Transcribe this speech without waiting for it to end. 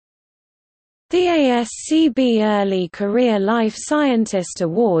The ASCB Early Career Life Scientist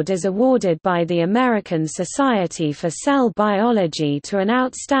Award is awarded by the American Society for Cell Biology to an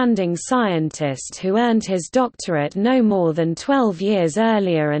outstanding scientist who earned his doctorate no more than 12 years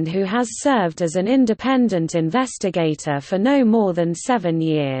earlier and who has served as an independent investigator for no more than 7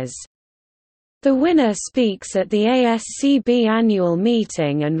 years. The winner speaks at the ASCB annual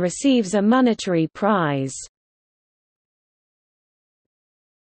meeting and receives a monetary prize.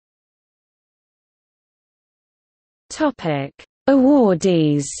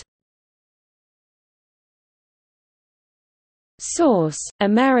 Awardees. Source: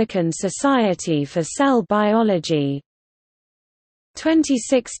 American Society for Cell Biology.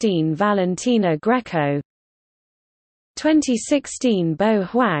 2016 Valentina Greco, 2016 Bo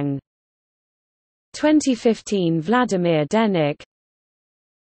Huang, 2015 Vladimir Denik,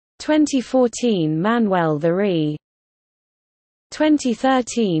 2014 Manuel Thierry,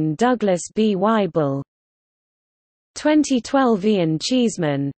 2013 Douglas B. Weibel, 2012 Ian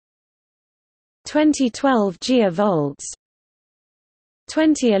Cheeseman, 2012 Gia Volz,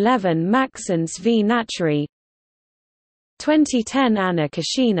 2011 Maxence V. Natchery, 2010 Anna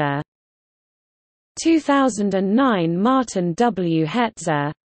Kashina, 2009 Martin W.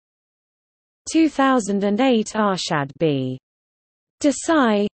 Hetzer, 2008 Arshad B.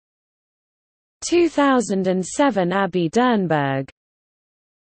 Desai, 2007 Abby Dernberg,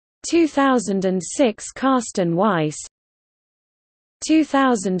 2006 Carsten Weiss,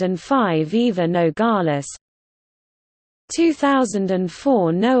 2005 Eva Nogales,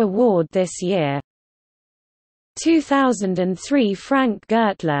 2004 No award this year, 2003 Frank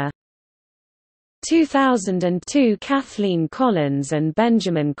Gertler, 2002 Kathleen Collins and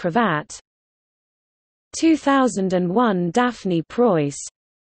Benjamin Cravat, 2001 Daphne Preuss,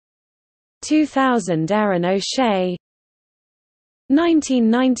 2000 Erin O'Shea,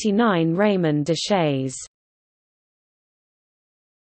 1999 Raymond Deshays.